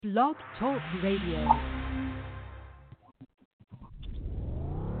Blog Talk Radio.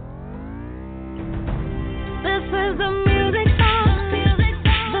 This is the music box.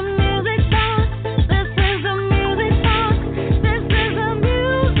 The music box. This is the music box. This is the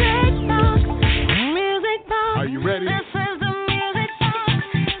music box. Music box. Are you ready? This is the music box.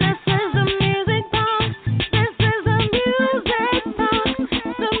 This is the music box. This is the music box.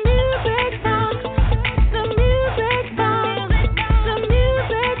 The music box. The music box. The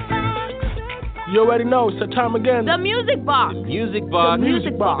music box. You already know. It's the time again. The music box. Music Box. The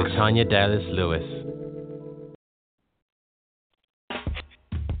Music Box. With Tanya Dallas Lewis.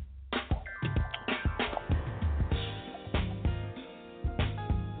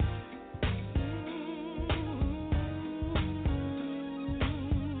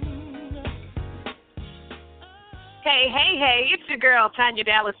 Hey, it's your girl, Tanya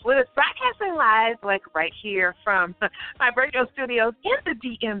Dallas Lewis, broadcasting live, right here from my radio studios in the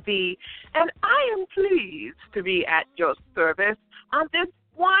DMV. And I am pleased to be at your service on this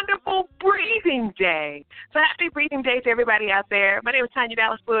wonderful breathing day. So happy breathing day to everybody out there. My name is Tanya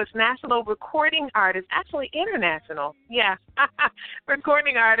Dallas Lewis, national recording artist, actually international. Yeah,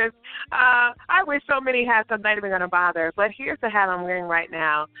 recording artist. I wish so many hats I'm not even going to bother, but here's the hat I'm wearing right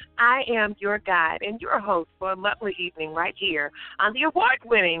now. I am your guide and your host for a lovely evening right here on the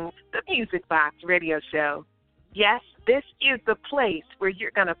award-winning The Music Box radio show. Yes, this is the place where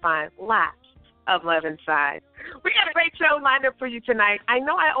you're going to find lots of love inside. We got a great show lined up for you tonight. I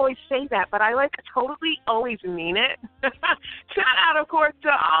know I always say that, but I totally always mean it. Shout out, of course, to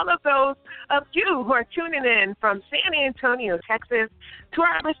all of those of you who are tuning in from San Antonio, Texas, to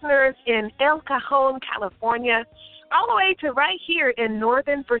our listeners in El Cajon, California, all the way to right here in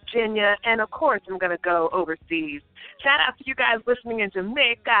Northern Virginia, and of course, I'm going to go overseas. Shout out to you guys listening in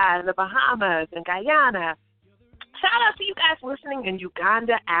Jamaica, the Bahamas, and Guyana. Shout out to you guys listening in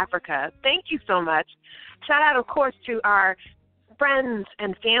Uganda, Africa. Thank you so much. Shout out, of course, to our friends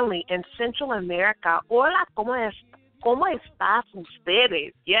and family in Central America. Hola, ¿cómo estás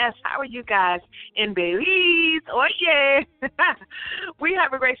ustedes? Yes, how are you guys in Belize? Oye. We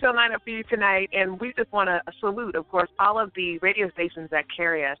have a great show lined up for you tonight, and we just want to salute, of course, all of the radio stations that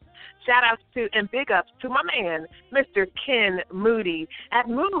carry us. Shout out to and big ups to my man, Mr. Ken Moody at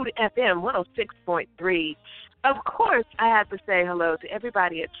Mood FM 106.3. Of course, I have to say hello to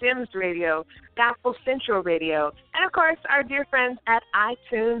everybody at Sims Radio, Gospel Central Radio, and, of course, our dear friends at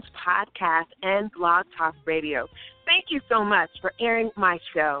iTunes Podcast and Blog Talk Radio. Thank you so much for airing my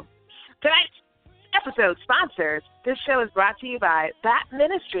show. Tonight's episode sponsors. This show is brought to you by Bat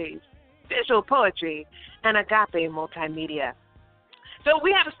Ministries, Visual Poetry, and Agape Multimedia. So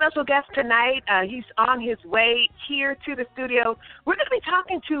we have a special guest tonight. He's on his way here to the studio. We're going to be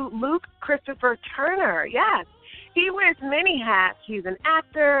talking to Luke Christopher Turner. Yes, he wears many hats. He's an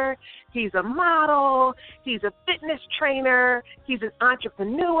actor. He's a model. He's a fitness trainer. He's an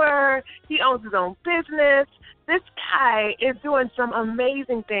entrepreneur. He owns his own business. This guy is doing some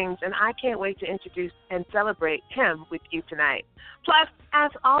amazing things, and I can't wait to introduce and celebrate him with you tonight. Plus,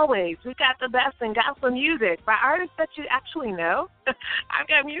 as always, we got the best in gospel music by artists that you actually know. I've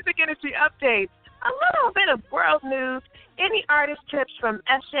got music industry updates, a little bit of world news, any artist tips from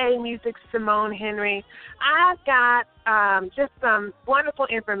S.J. Music's Simone Henry. I've got just some wonderful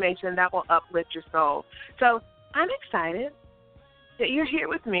information that will uplift your soul. So I'm excited that you're here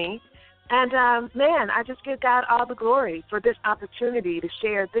with me. And, man, I just give God all the glory for this opportunity to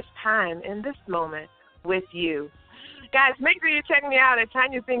share this time and this moment with you. Guys, make sure you check me out at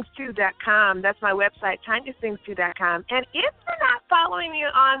TanyaSings2.com. That's my website, TanyaSings2.com. And if you're not following me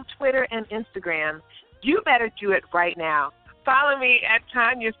on Twitter and Instagram, you better do it right now. Follow me at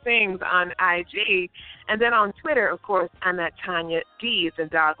Tanya Sings on IG. And then on Twitter, of course, I'm at Tanya D as in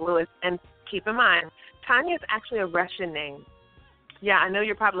Dog Lewis. And keep in mind, Tanya is actually a Russian name. Yeah, I know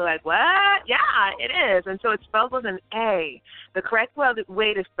you're probably like, what? Yeah, it is. And so it's spelled with an A. The correct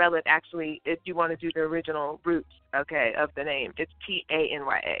way to spell it, actually, if you want to do the original roots, okay, of the name, it's Tanya.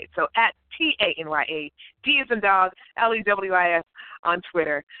 So at Tanya, D as in dog, Lewis on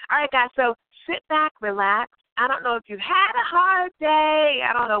Twitter. All right, guys, so sit back, relax. I don't know if you've had a hard day.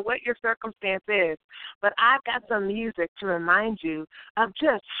 I don't know what your circumstance is, but I've got some music to remind you of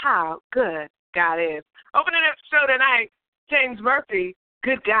just how good God is. Opening up the show tonight, James Murphy,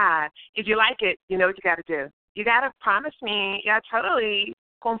 Good God. If you like it, you know what you got to do. You got to promise me, you got to totally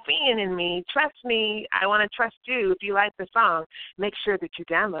confide in me, trust me, I want to trust you. If you like the song, make sure that you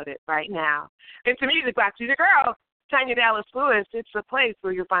download it right now. It's the Music Box. You're the girl, Tanya Dallas Lewis. It's a place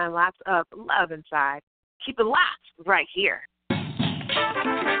where you'll find lots of love inside. Keep it locked right here.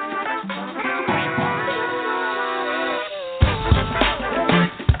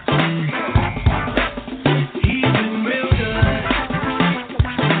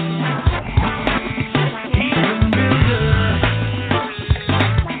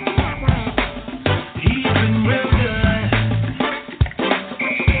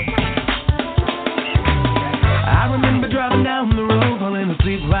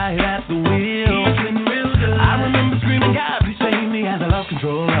 sleep right at the wheel. He's been real good. I remember screaming, God, please save me as I lost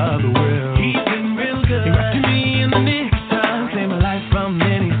control of the wheel. He's been real good. He rescued me in the nick of time, saved my life from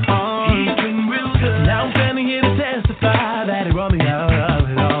many harm. He's been real good. Now I'm standing here to testify that He brought me out of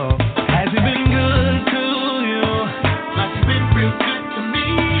it all. Has He been good to you? Like He's been real good to me.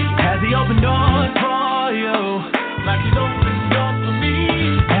 Has He opened doors for you? Like He's opened doors for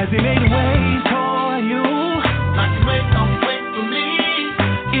me. Has He made a way for you? Like He made a way for me.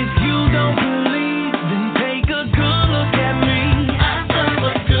 If you don't believe, then take a good look at me. I serve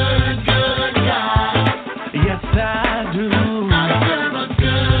a good, good God. Yes, I do. I serve a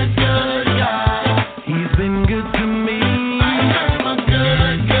good, good God. He's been good to me. I serve a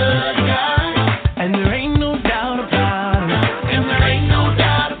good, good God. And there ain't no doubt about it. And there ain't no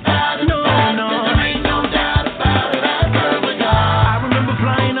doubt about it. No, no. There ain't no doubt about it. I serve a God. I remember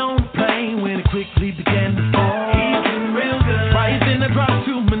flying on the plane when it quickly began to fall. He's been real good. Right then I dropped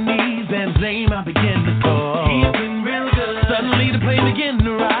to my knees and His name I began to call. He's been real good. Suddenly the plane began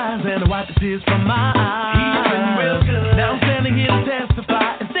to rise and I wiped the tears from my eyes. He's been real good. Now I'm standing here to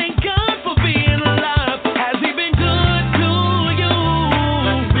testify and thank God for being alive. Has He been good to you?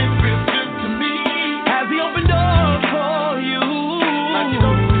 Like He's been real good to me. Has He opened doors for you? Like He's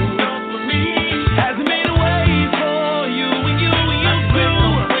opened doors for me. Has He made a way for you and you too?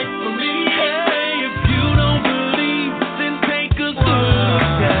 For me. Hey, if you don't believe, then take a good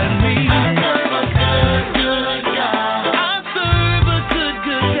look at me. I serve a good, good God. I serve a good,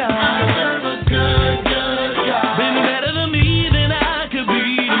 good God. I serve a good, good God. Been better to me than I could be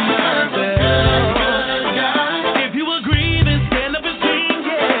to myself. Good God. If you agree, then stand up and sing,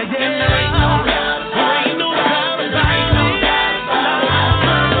 yeah, yeah. And there ain't no doubt about it. There ain't no doubt about it. There ain't no doubt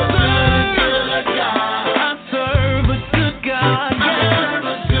about it. I serve a good, good God. I serve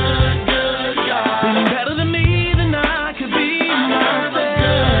a good, good God. Been better to me than I could be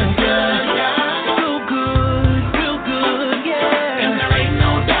myself. Good God. So good, real good, yeah. And there ain't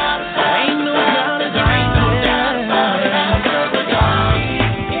no doubt about it. Ain't no doubt about it. There ain't no doubt about it. I serve a God.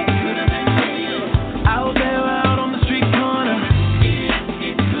 It could have been me. Out there, out on the street corner.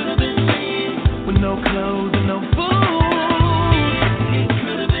 It could have been me. With no clothes and no food. It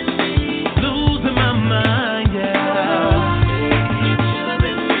could have been me. Losing my mind, yeah. It should have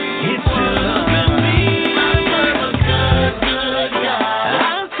been me. It should have been me. I serve a good, good God.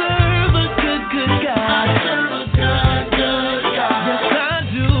 I serve a good, good God. I serve a good, good God. Yes, I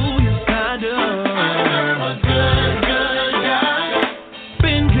do. Yes, I do. I serve a good, good God.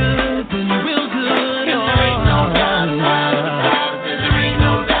 Been good, been real good. And there ain't no doubt about it. There ain't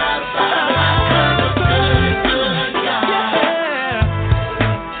no doubt about it. I serve a good, good God. Yeah.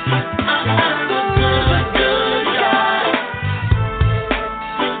 I serve a good, good God.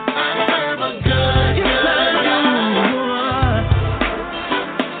 I serve a good, good God.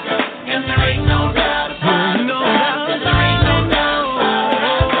 And there ain't no doubt about it. There ain't no doubt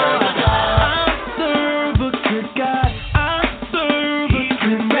about it. I serve a good God. I serve a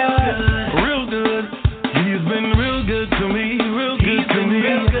good God. Real good. He's been real good to me. Real good to me.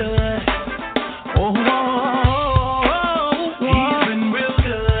 Oh, oh, oh, oh. He's been real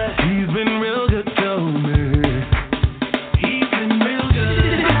good. He's been real good to me. He's been real good.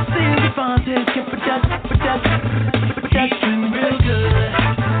 This is the Fontaine production. He's been real good.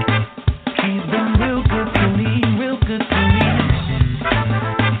 He's been real good to me. Real good to me.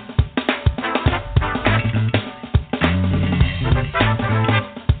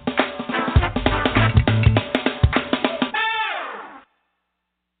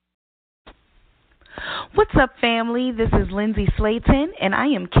 What's up, family? This is Lindsay Slayton, and I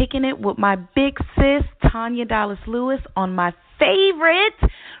am kicking it with my big sis, Tanya Dallas Lewis, on my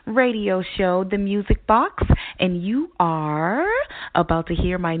favorite radio show, The Music Box, and you are about to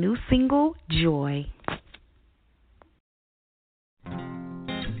hear my new single, Joy.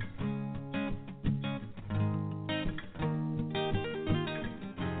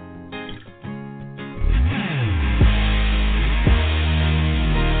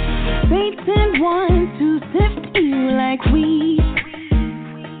 Satan wants to sift you like wheat,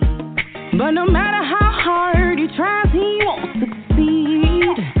 but no matter how hard he tries, he won't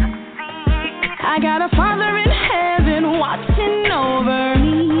succeed. I got a Father in heaven watching over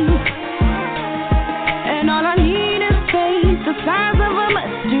me, and all I need is faith the size of a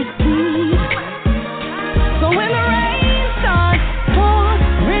mustard seed. So when the rain starts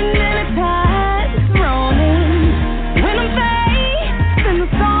pouring and the tide's rolling, when I'm faced in the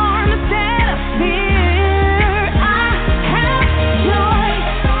storm instead of fear, I have joy.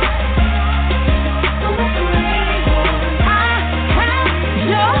 I have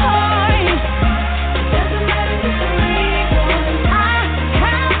joy.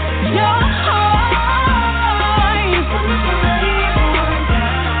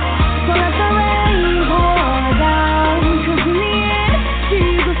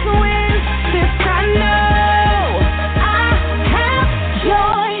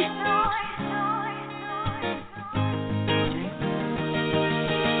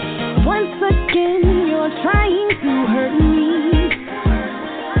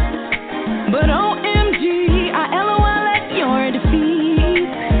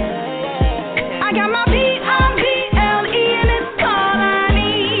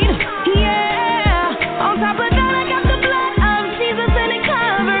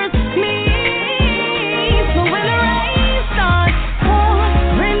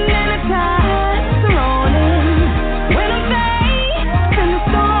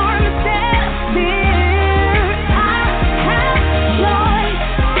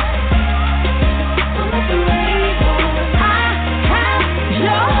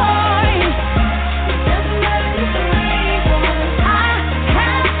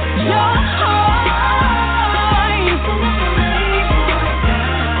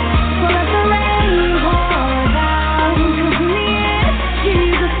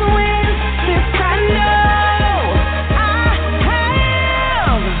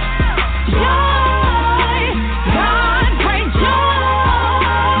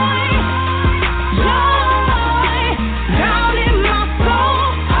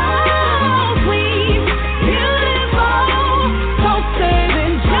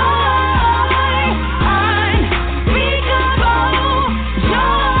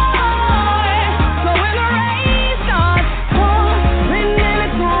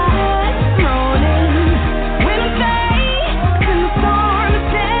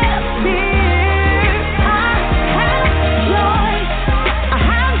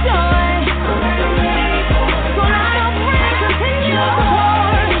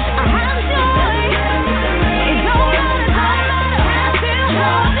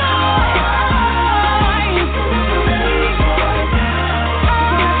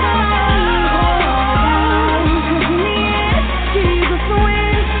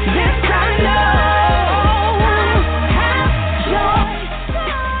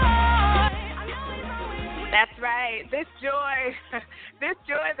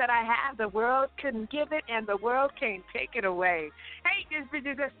 joy that I have, the world couldn't give it, and the world can't take it away. Hey, if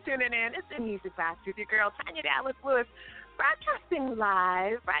you're just tuning in, it's the Music Box with your girl, Tanya Dallas Lewis, broadcasting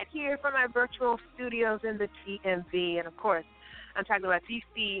live right here from my virtual studios in the DMV. And, of course, I'm talking about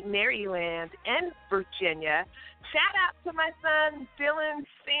D.C., Maryland, and Virginia. Shout out to my son, Dylan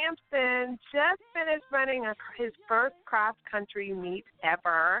Sampson. Just finished running his first cross-country meet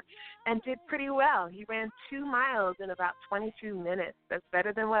ever and did pretty well. He ran 2 miles in about 22 minutes. That's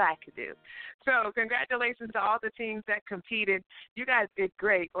better than what I could do. So congratulations to all the teams that competed. You guys did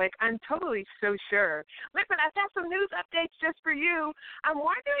great. Like, I'm totally so sure. Listen, I've got some news updates just for you. I'm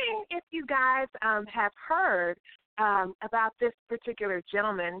wondering if you guys have heard about this particular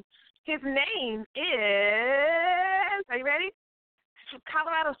gentleman. His name is, are you ready?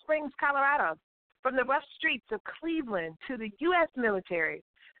 Colorado Springs, Colorado. From the rough streets of Cleveland to the U.S. military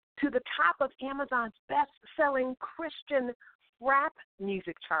to the top of Amazon's best-selling Christian rap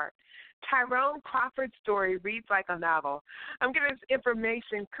music chart. Tyrone Crawford's story reads like a novel. I'm getting this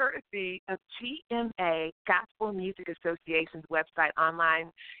information courtesy of GMA, Gospel Music Association's website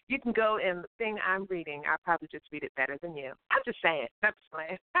online. You can go and the thing I'm reading, I'll probably just read it better than you. I'm just saying. That's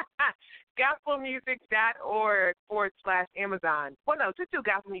playing. gospelmusic.org/Amazon. Well, no, just do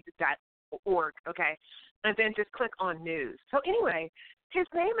gospelmusic.org, okay? And then just click on news. So anyway, his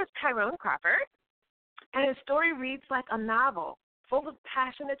name is Tyrone Crawford, and his story reads like a novel, full of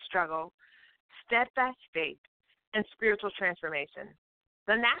passionate struggle, steadfast faith, and spiritual transformation.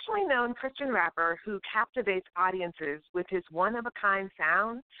 The nationally known Christian rapper who captivates audiences with his one-of-a-kind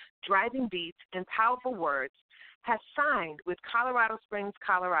sound, driving beats, and powerful words has signed with Colorado Springs,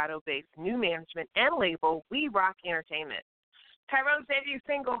 Colorado-based new management and label We Rock Entertainment. Tyrone's debut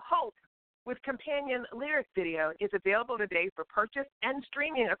single, Hope, with companion lyric video, is available today for purchase and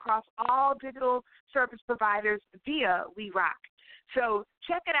streaming across all digital service providers via We Rock. So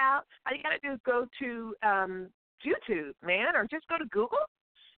check it out. All you got to do is go to YouTube, man, or just go to Google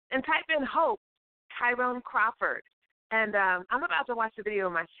and type in Hope, Tyrone Crawford. And I'm about to watch the video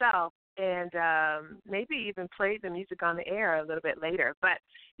myself and maybe even play the music on the air a little bit later. But,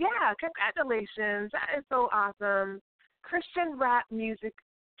 yeah, congratulations. That is so awesome. Christian rap music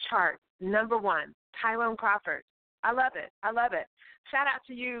chart, #1, Tyrone Crawford. I love it. I love it. Shout out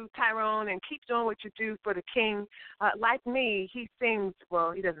to you, Tyrone, and keep doing what you do for the King. Like me, he sings,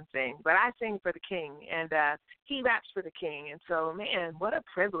 well, he doesn't sing, but I sing for the King, and he raps for the King. And so, man, what a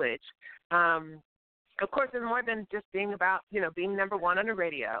privilege. Of course, it's more than just being about, being #1 on the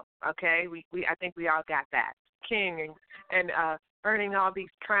radio, okay? I think we all got that. King and earning all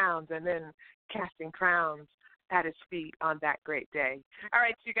these crowns and then casting crowns at his feet on that great day. All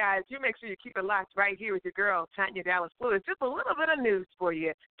right, you guys, you make sure you keep it locked right here with your girl, Tanya Dallas Lewis. Just a little bit of news for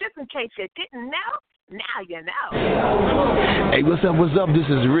you, just in case you didn't know. Now you know. Hey, what's up? What's up? This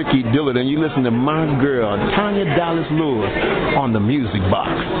is Ricky Dillard, and you listen to my girl, Tanya Dallas Lewis, on the Music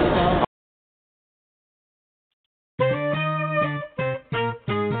Box.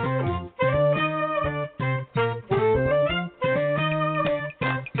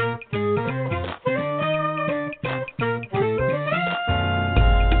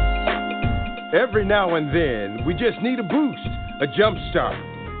 Every now and then, we just need a boost, a jump start,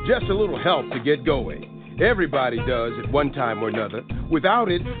 just a little help to get going. Everybody does at one time or another. Without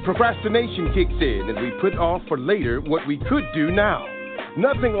it, procrastination kicks in and we put off for later what we could do now.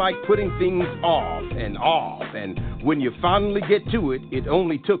 Nothing like putting things off, and when you finally get to it, it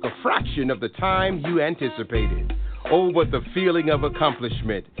only took a fraction of the time you anticipated. Oh, but the feeling of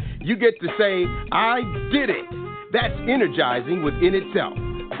accomplishment. You get to say, I did it. That's energizing within itself.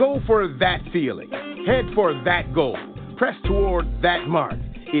 Go for that feeling. Head for that goal. Press toward that mark.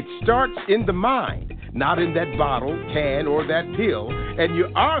 It starts in the mind, not in that bottle, can, or that pill. And you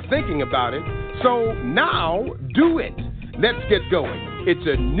are thinking about it. So now, do it. Let's get going. It's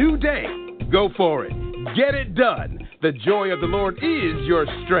a new day. Go for it. Get it done. The joy of the Lord is your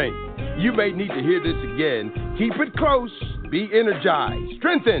strength. You may need to hear this again. Keep it close. Be energized,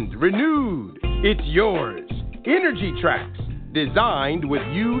 strengthened, renewed. It's yours. Energy Tracks. Designed with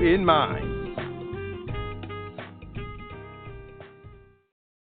you in mind.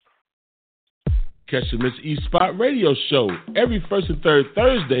 Catch the Miss E Spot radio show every first and third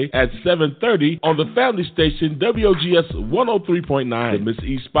Thursday at 7:30 on the family station WOGS 103.9. The Miss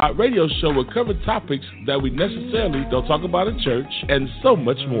E Spot radio show will cover topics that we necessarily don't talk about in church and so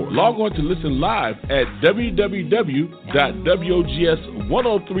much more. Log on to listen live at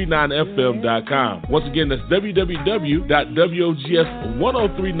www.wogs1039fm.com. Once again, that's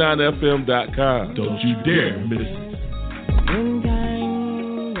www.wogs1039fm.com. Don't you dare miss it.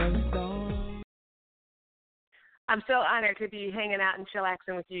 I'm so honored to be hanging out and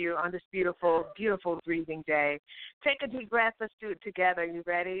chillaxing with you on this beautiful, beautiful breathing day. Take a deep breath. Let's do it together. You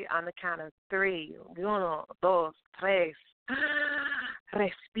ready? On the count of 3. 1, 2, 3.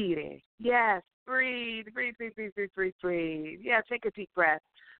 Respire. Yes, breathe. Breathe, breathe, breathe, breathe, breathe, breathe. Yeah, take a deep breath.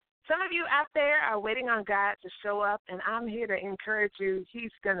 Some of you out there are waiting on God to show up, and I'm here to encourage you.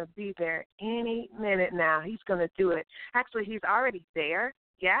 He's going to be there any minute now. He's going to do it. Actually, he's already there.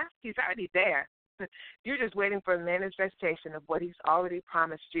 Yeah, he's already there. You're just waiting for the manifestation of what he's already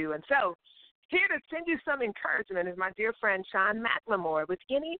promised you. And so, here to send you some encouragement is my dear friend Sean McLemore with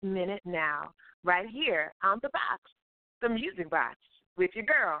Any Minute Now, right here on the box, the music box, with your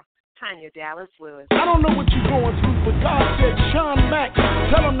girl, Tanya Dallas Lewis. I don't know what you're going through, but God said, Sean Mack,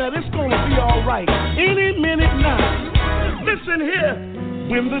 tell him that it's going to be all right any minute now. Listen here.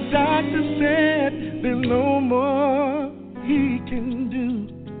 When the doctor said there's no more he can do,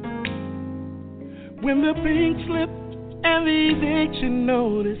 when the pink slip and the eviction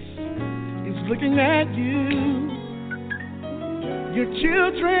notice is looking at you, your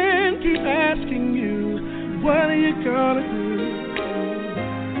children keep asking you, what are you gonna do?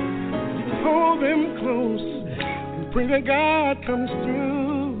 You hold them close and pray that God comes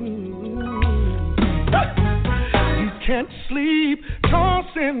through. You can't sleep,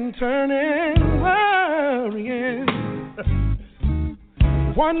 tossing, turning, worrying,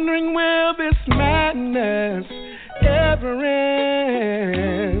 wondering will this madness ever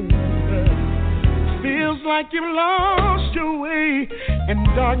end. Feels like you've lost your way and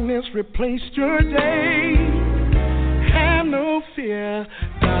darkness replaced your day. Have no fear,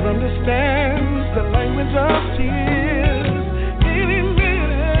 God understands the language of tears. Any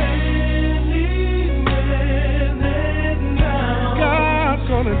minute now, God's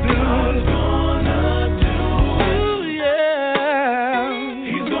gonna do it.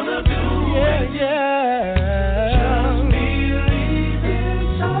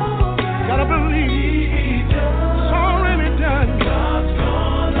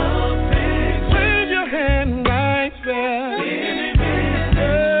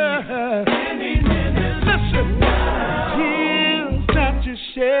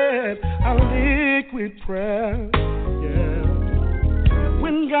 Prayer, yeah.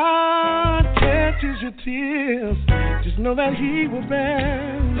 When God catches your tears, just know that He will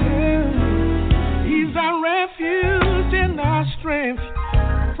bear. Yeah. He's our refuge and our strength,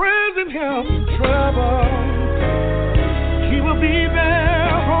 present help in trouble. He will be there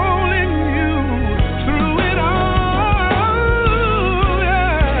holding you through it all.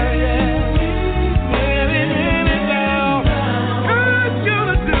 Yeah, yeah. Any minute now, God's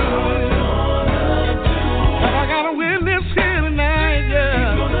gonna do it.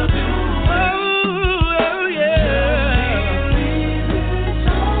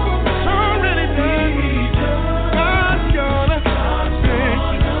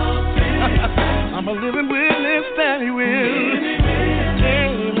 I'm a living witness that He will.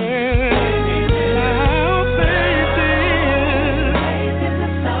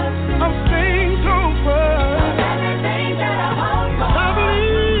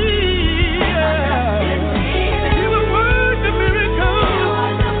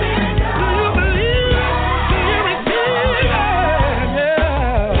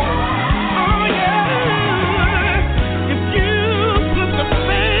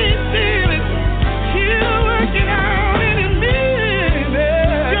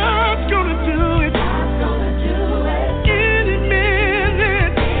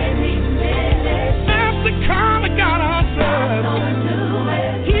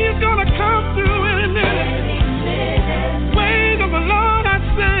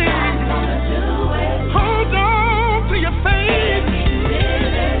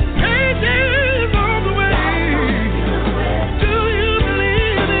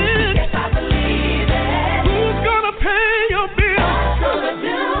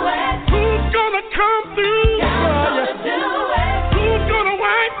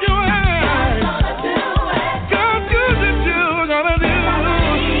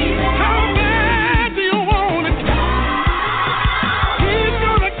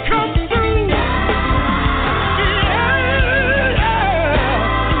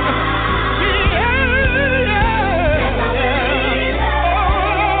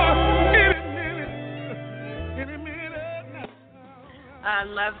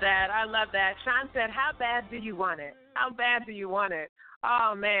 I love that. Sean said, how bad do you want it? How bad do you want it?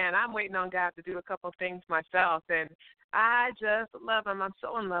 Oh, man, I'm waiting on God to do a couple things myself. And I just love him. I'm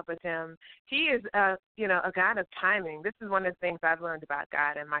so in love with him. He is, a God of timing. This is one of the things I've learned about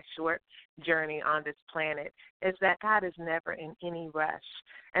God in my short journey on this planet, is that God is never in any rush.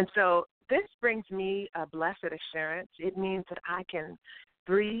 And so this brings me a blessed assurance. It means that I can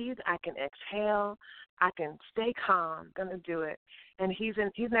breathe, I can exhale, I can stay calm, gonna do it. And he's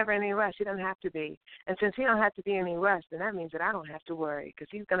never in any rush. He doesn't have to be. And since he don't have to be in any rush, then that means that I don't have to worry, because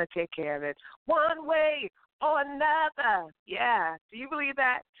he's gonna take care of it one way or another. Yeah. Do you believe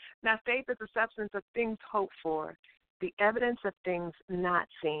that? Now, faith is the substance of things hoped for, the evidence of things not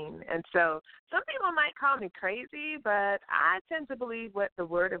seen. And so some people might call me crazy, but I tend to believe what the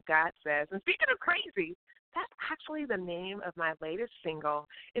Word of God says. And speaking of crazy, that's actually the name of my latest single.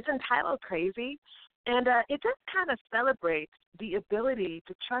 It's entitled Crazy, and it just kind of celebrates the ability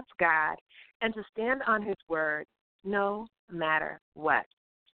to trust God and to stand on His Word no matter what.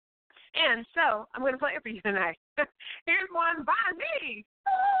 And so I'm going to play it for you tonight. Here's one by me.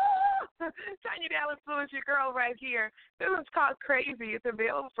 Tanya Dallas Lewis, your girl right here. This one's called Crazy. It's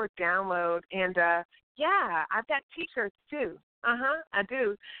available for download. And, I've got T-shirts, too. I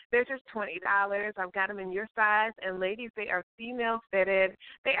do. They're just $20. I've got them in your size. And, ladies, they are female-fitted.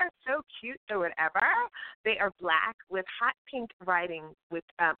 They are so cute or whatever. They are black with hot pink writing, with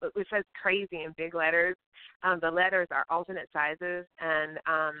it says Crazy in big letters. The letters are alternate sizes. And,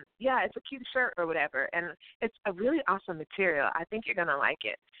 it's a cute shirt or whatever. And it's a really awesome material. I think you're going to like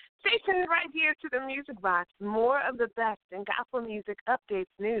it. Stay tuned right here to the Music Box. More of the best in gospel music, updates,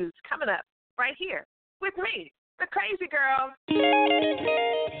 news coming up right here with me, the Crazy Girl.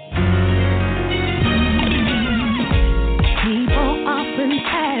 People often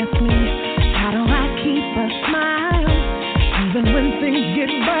ask me, how do I keep a smile? Even when things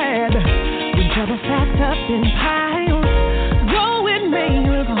get bad, when trouble stacks up in piles. Though it may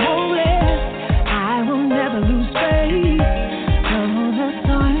look hopeless, I will never lose faith. Though the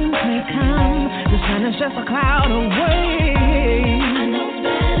storms may come, the sun is just a cloud away. I know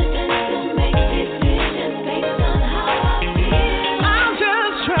better than to make decisions based on how I feel. I'll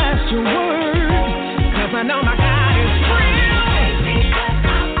just trust your word, 'cause I know my God is real.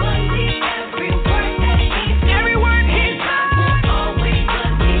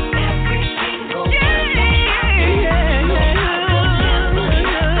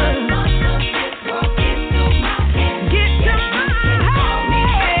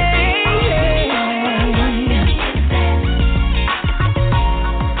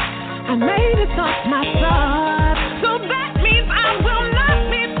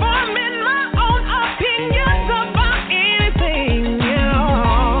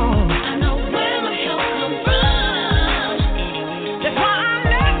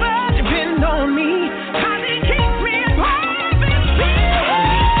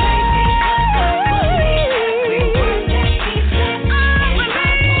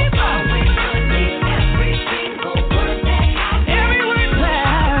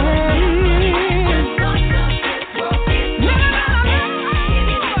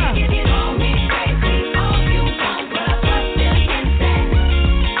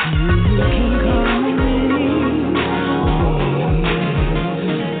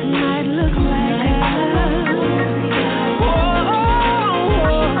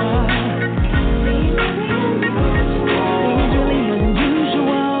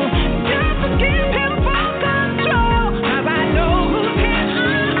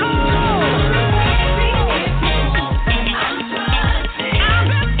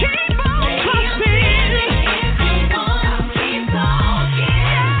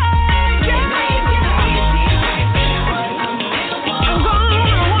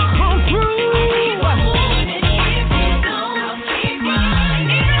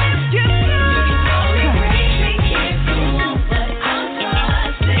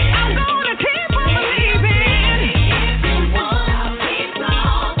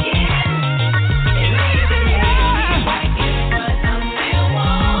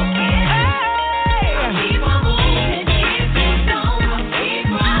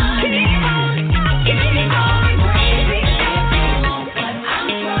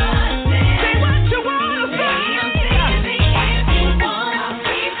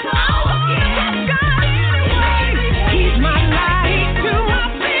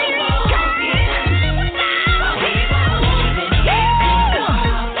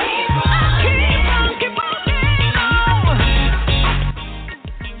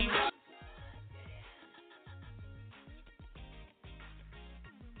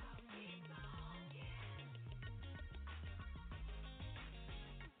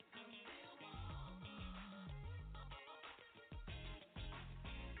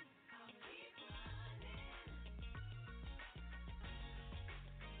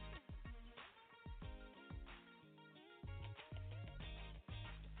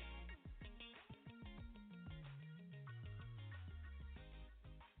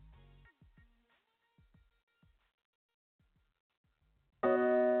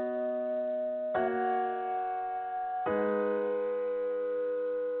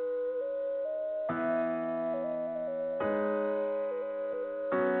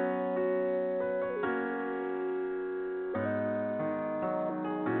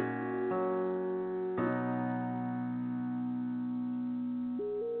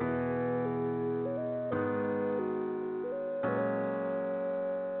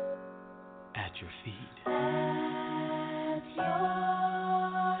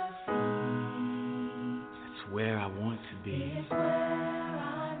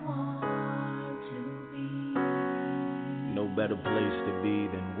 better place to be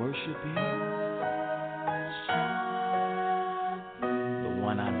than worshiping the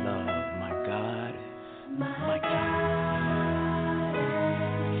one I love, my God, my King.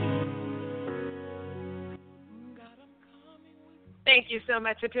 Thank you so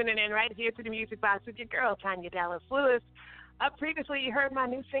much for tuning in right here to the Music Box with your girl, Tanya Dallas Lewis. Previously, you heard my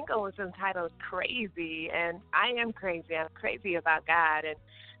new single was entitled Crazy, and I am crazy. I'm crazy about God. And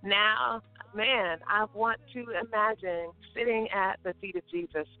now, man, I want to imagine sitting at the feet of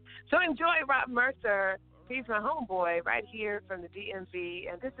Jesus. So enjoy Rob Mercer. He's my homeboy right here from the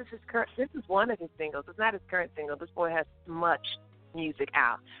DMV, and this is one of his singles. It's not his current single. This boy has much music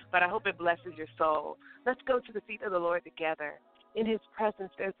out, but I hope it blesses your soul. Let's go to the feet of the Lord together. In his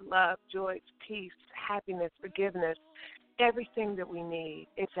presence, there's love, joy, peace, happiness, forgiveness. Everything that we need,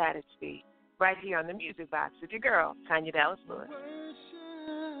 it's at his feet. Right here on the Music Box with your girl, Tanya Dallas Lewis.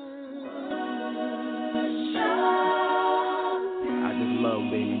 I just love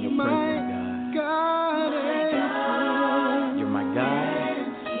being in your presence, God. You're my God.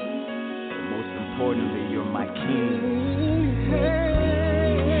 But most importantly, you're my King.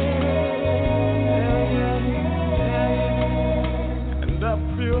 And a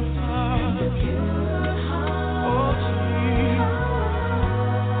pure heart. Oh, Jesus.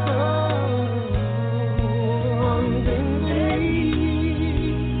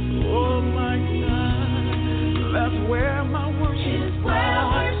 Oh, my God. That's where my worship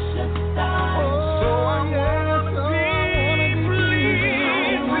starts. So I wanna be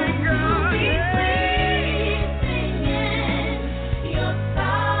pleasing God. Your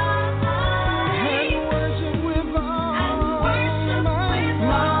side. And worship with all my mind.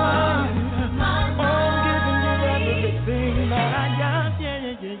 Oh, giving you everything that I got. Yeah.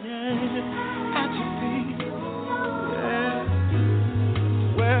 At your feet. Yeah.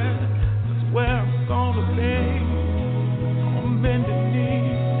 That's where I'm gonna be. On bending knee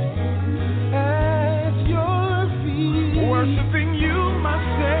at your feet, worshiping you, my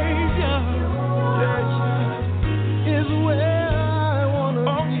Savior. Yeah, is where I wanna be.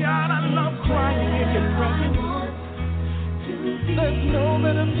 Oh God, I love crying in your presence. There's no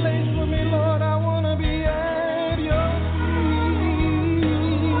better place for me, Lord. I wanna be at your feet.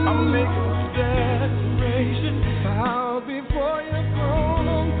 I'm making a declaration. Bow before your throne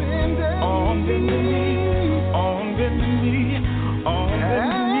on bended knee. On bended knee. On bended knee.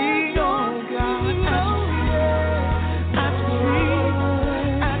 Oh God, at your feet.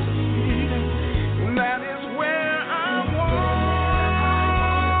 At your feet. That is where I want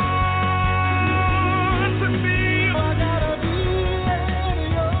to be. I gotta be at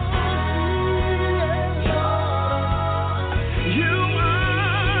your feet. You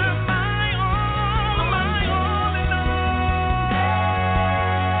are my all and all.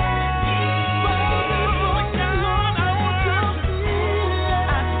 Oh God, I want to be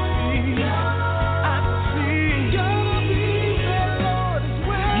at your feet. Lord, is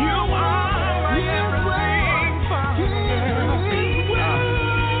where you are my everything, Father.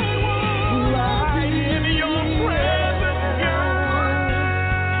 Right in your presence, God.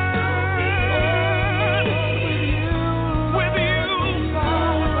 With you,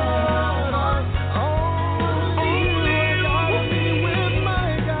 only you. With my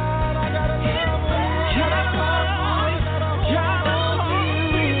God, I gotta love you. Gotta hold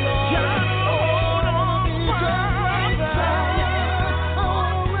me, gotta hold on tight. I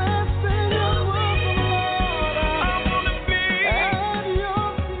wanna rest in your bosom, Lord. I wanna be at your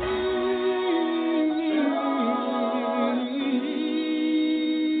feet.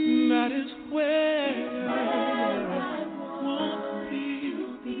 That is where I want to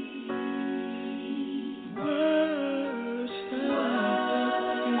be. Worshiping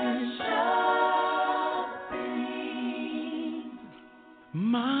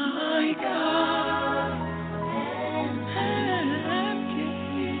my God and King.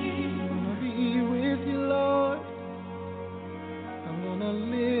 I'm gonna be with you, Lord. I'm gonna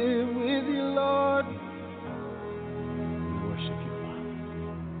live with you, Lord. We worship you, Father.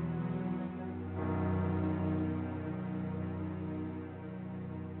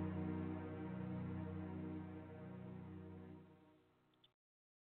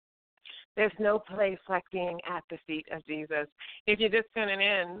 There's no place like being at the feet of Jesus. If you're just tuning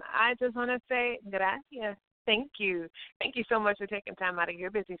in, I just want to say gracias. Thank you. Thank you so much for taking time out of your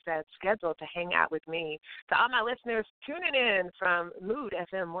busy schedule to hang out with me. To all my listeners tuning in from Mood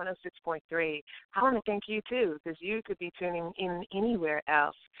FM 106.3, I want to thank you, too, because you could be tuning in anywhere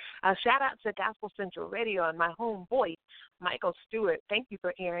else. Shout out to Gospel Central Radio and my home voice, Michael Stewart. Thank you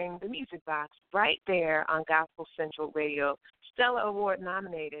for airing the Music Box right there on Gospel Central Radio. Stella Award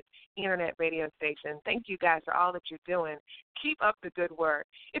nominated internet radio station. Thank you guys for all that you're doing. Keep up the good work.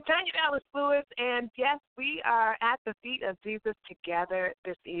 It's Tanya Dallas Lewis, and yes, we are at the feet of Jesus together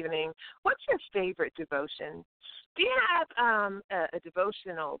this evening. What's your favorite devotion? Do you have a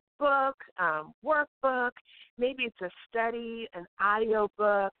devotional book, workbook? Maybe it's a study, an audio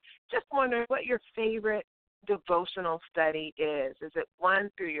book. Just wondering what your favorite devotional study is. Is it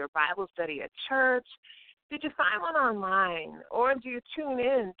one through your Bible study at church? Did you find one online? Or do you tune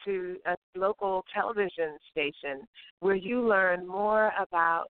in to a local television station where you learn more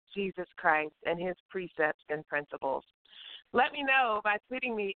about Jesus Christ and his precepts and principles? Let me know by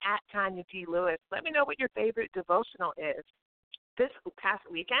tweeting me at Tanya D. Lewis. Let me know what your favorite devotional is. This past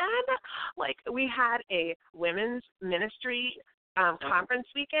weekend, we had a women's ministry conference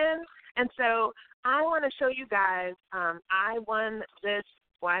weekend, and so I want to show you guys, I won this,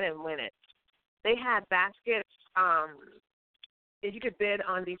 well, I didn't win it. They had baskets, you could bid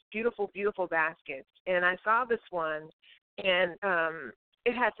on these beautiful, beautiful baskets, and I saw this one, and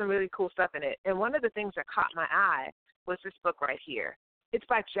it had some really cool stuff in it, and one of the things that caught my eye was this book right here. It's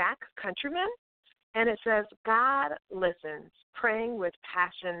by Jack Countryman, and it says, God Listens, Praying with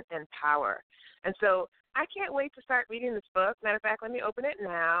Passion and Power. And so I can't wait to start reading this book. Matter of fact, let me open it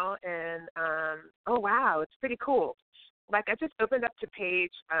now, and oh, wow, it's pretty cool. I just opened up to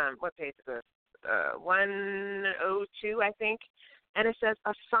page, what page is this? 102, I think, and it says,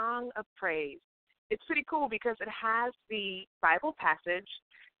 A Song of Praise. It's pretty cool because it has the Bible passage,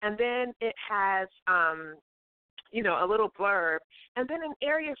 and then it has a little blurb, and then an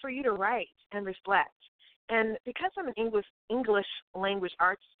area for you to write and reflect. And because I'm an English language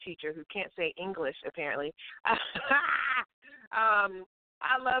arts teacher who can't say English, apparently, I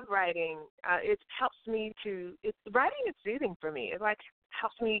love writing. It helps me writing is soothing for me. It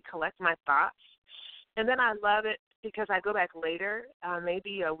helps me collect my thoughts. And then I love it because I go back later,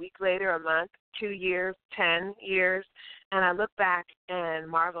 maybe a week later, a month, 2 years, 10 years, and I look back and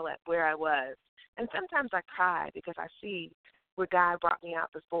marvel at where I was. And sometimes I cry because I see where God brought me out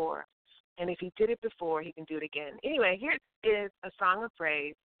before. And if he did it before, he can do it again. Anyway, here is a song of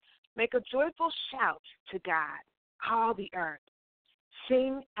praise. Make a joyful shout to God, all the earth.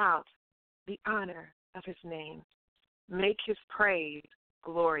 Sing out the honor of his name. Make his praise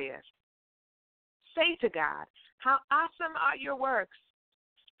glorious. Say to God, how awesome are your works.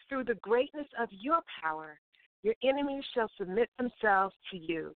 Through the greatness of your power, your enemies shall submit themselves to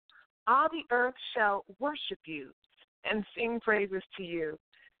you. All the earth shall worship you and sing praises to you.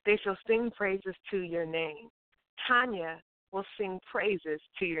 They shall sing praises to your name. Tanya will sing praises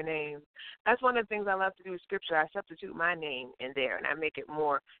to your name. That's one of the things I love to do with Scripture. I substitute my name in there, and I make it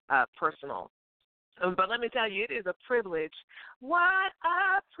more personal. But let me tell you, it is a privilege. What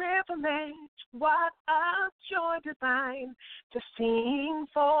a privilege, what a joy divine to sing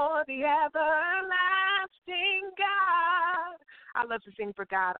for the everlasting God. I love to sing for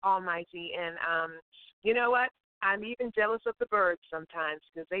God Almighty, and you know what? I'm even jealous of the birds sometimes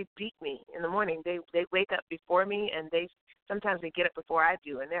because they beat me in the morning. They wake up before me, and sometimes they get up before I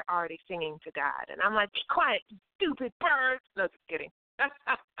do, and they're already singing to God. And I'm like, be quiet, stupid birds. No, just kidding.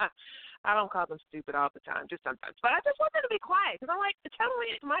 I don't call them stupid all the time, just sometimes. But I just want them to be quiet because I'm like, tell me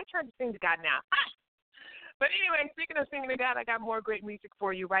it's my turn to sing to God now. But anyway, speaking of singing to God, I got more great music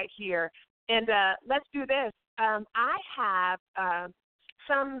for you right here. And let's do this. I have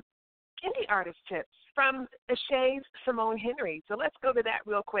some indie artist tips from Shay's Simone Henry. So let's go to that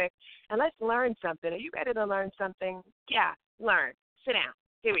real quick, and let's learn something. Are you ready to learn something? Yeah, learn. Sit down.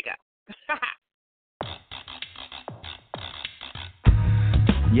 Here we go.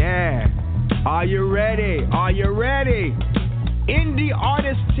 Yeah. Are you ready? Are you ready? Indie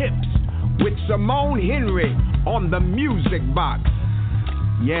Artist Tips with Simone Henry on the Music Box.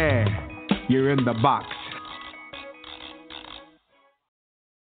 Yeah, you're in the box.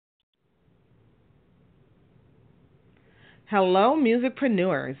 Hello,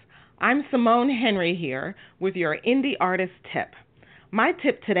 musicpreneurs. I'm Simone Henry here with your Indie Artist Tip. My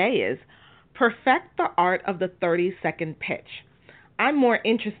tip today is perfect the art of the 30-second pitch. I'm more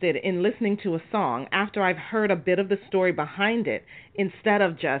interested in listening to a song after I've heard a bit of the story behind it instead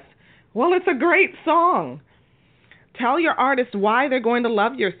of just, well, it's a great song. Tell your artist why they're going to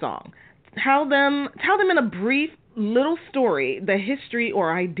love your song. Tell them in a brief little story the history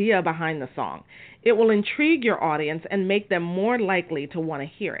or idea behind the song. It will intrigue your audience and make them more likely to want to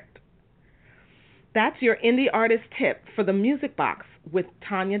hear it. That's your Indie Artist Tip for the Music Box with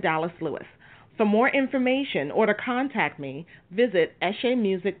Tanya Dallas Lewis. For more information or to contact me, visit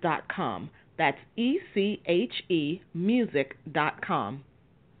echemusic.com. That's ECHE music.com.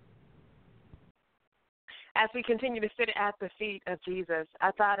 As we continue to sit at the feet of Jesus, I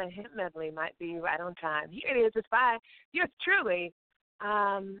thought a hymn medley might be right on time. Here it is. It's by yours truly.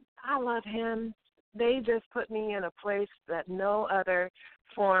 I love hymns. They just put me in a place that no other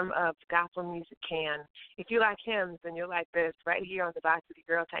form of gospel music can. If you like hymns, then you'll like this right here on the box with your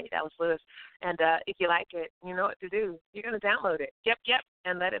girl, Tanya Dallas Lewis. And if you like it, you know what to do. You're going to download it. Yep,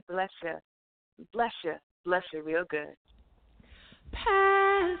 and let it bless you. Bless you real good.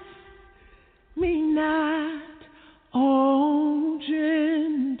 Pass me not, oh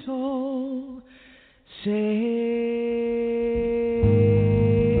gentle Savior.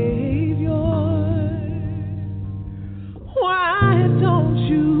 Why don't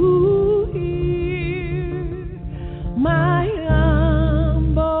you hear my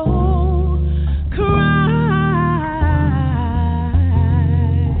humble cry?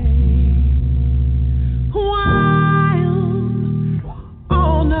 While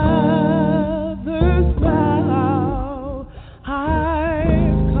on others' brow I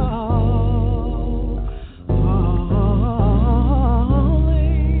call, calling.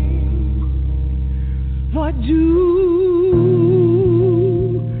 Lord, do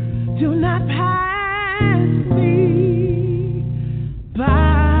not pass me by.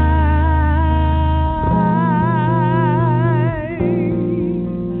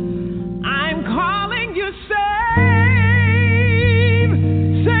 I'm calling you, Savior.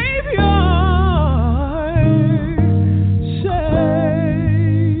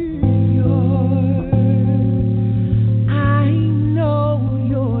 I know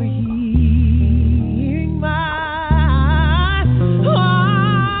you're hearing my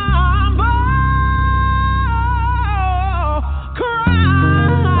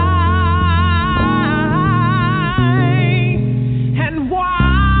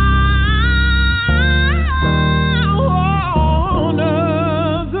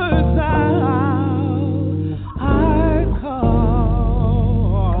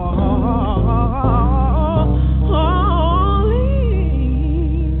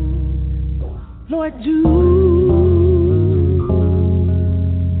Lord, do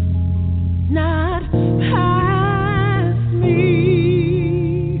not pass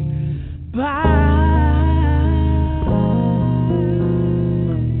me by.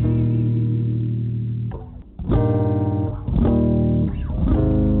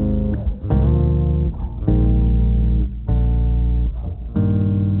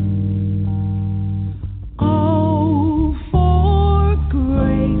 Oh, for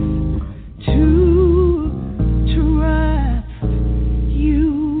grace to trust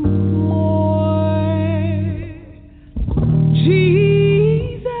you more,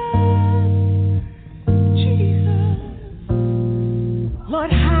 Jesus,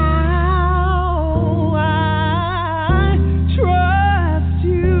 Lord, how I trust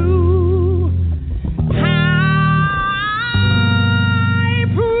you, I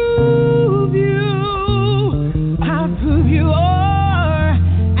prove you o'er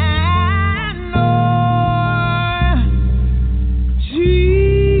and o'er.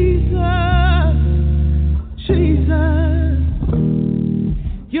 Jesus,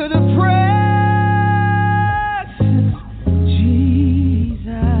 you're the precious Jesus.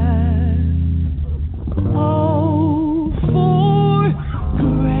 Oh, for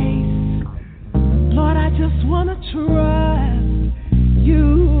grace, Lord, I just want to trust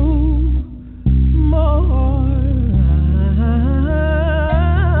you more.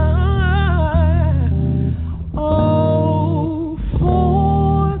 Oh,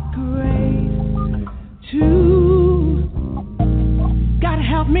 for grace to, God,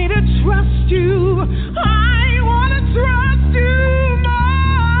 help me to trust you. I want to trust you more.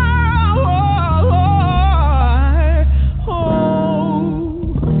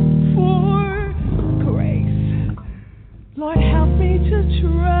 Oh, for grace, Lord, help me to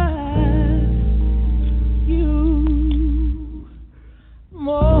trust you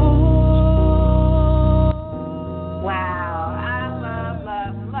more. Wow, I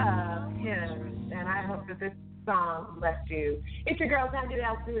love hymns, and I hope that this song blessed you. It's your girl, Tanya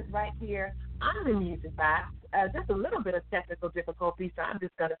Dallas Lewis, right here on the Music Box. Just a little bit of technical difficulty, so I'm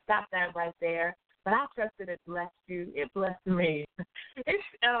just going to stop that right there. But I trust that it blessed you. It blessed me. It's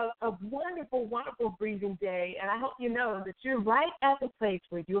a wonderful, wonderful breathing day, and I hope you know that you're right at the place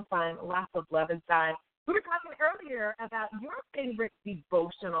where you'll find lots of love inside. We were talking earlier about your favorite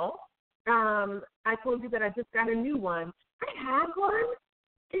devotional. I told you that I just got a new one. I had one.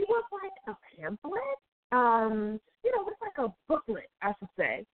 It was like a pamphlet. It was like a booklet, I should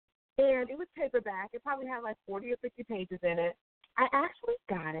say. And it was paperback. It probably had like 40 or 50 pages in it. I actually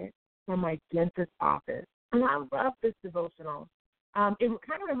got it from my dentist's office. And I love this devotional. It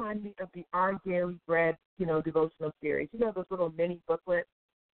kind of reminded me of the Our Daily Bread, devotional series. Those little mini booklets.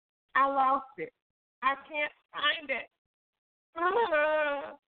 I lost it. I can't find it.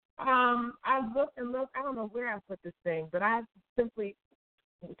 I looked and looked. I don't know where I put this thing, but I simply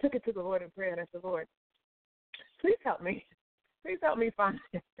took it to the Lord in prayer, and I said, Lord, please help me. Please help me find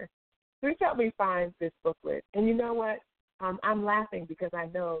it. Please help me find this booklet. And you know what? I'm laughing because I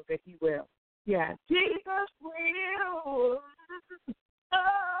know that he will. Yeah, Jesus will.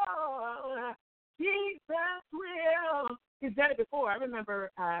 Oh, Jesus will. He's done it before. I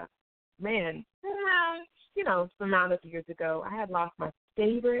remember, some amount of years ago, I had lost my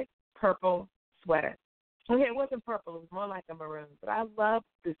favorite purple sweater. Okay, it wasn't purple. It was more like a maroon. But I loved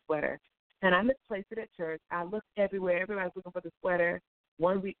this sweater. And I misplaced it at church. I looked everywhere. Everybody was looking for the sweater.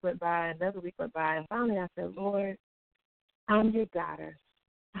 1 week went by. Another week went by. And finally I said, Lord, I'm your daughter.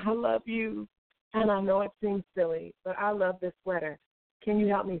 I love you. And I know it seems silly, but I love this sweater. Can you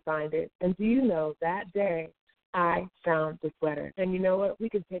help me find it? And do you know that day I found the sweater? And you know what? We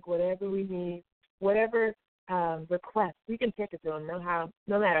can take whatever we need, whatever request, we can take it to him, no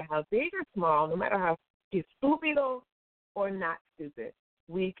matter how big or small, no matter how estúpido or not stupid.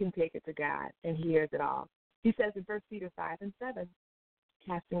 We can take it to God, and he hears it all. He says in 1 Peter 5:7,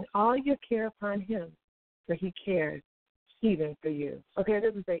 casting all your care upon him, for he cares even for you. Okay, it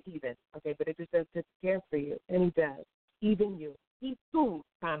doesn't say even, okay, but it just says he cares for you, and he does, even you. He too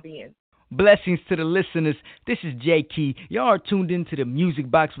también. Blessings to the listeners. This is J Key. Y'all are tuned into the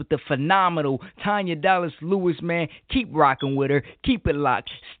Music Box with the phenomenal Tanya Dallas Lewis, man. Keep rocking with her. Keep it locked.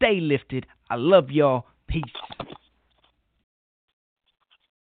 Stay lifted. I love y'all. Peace.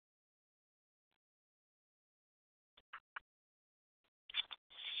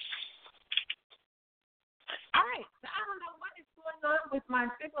 All right, so I don't know what is going on with my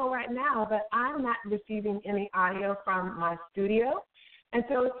signal right now, but I'm not receiving any audio from my studio. And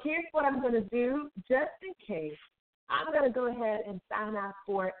so here's what I'm going to do, just in case. I'm going to go ahead and sign out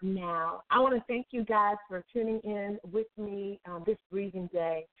for now. I want to thank you guys for tuning in with me this breathing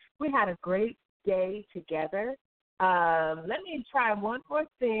day. We had a great day together. Let me try one more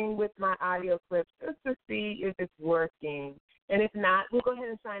thing with my audio clips just to see if it's working. And if not, we'll go ahead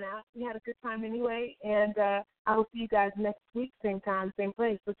and sign out. We had a good time anyway, and I will see you guys next week, same time, same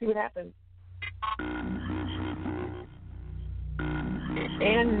place. Let's see what happens.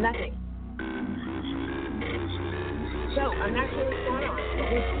 And nothing. So, I'm not sure what's going on. So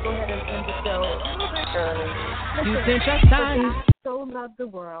we'll go ahead and end the show a little bit early. You think your time? God so loved the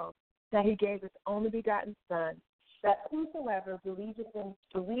world that he gave his only begotten Son, that whosoever believes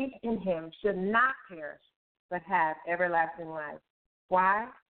in him should not perish, but have everlasting life. Why?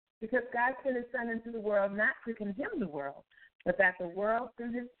 Because God sent his Son into the world not to condemn the world, but that the world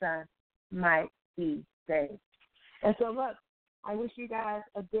through his Son might be saved. And so, look, I wish you guys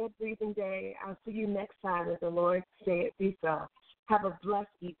a good breathing day. I'll see you next time as the Lord say it be so. Have a blessed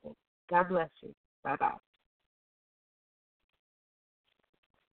evening. God bless you. Bye-bye.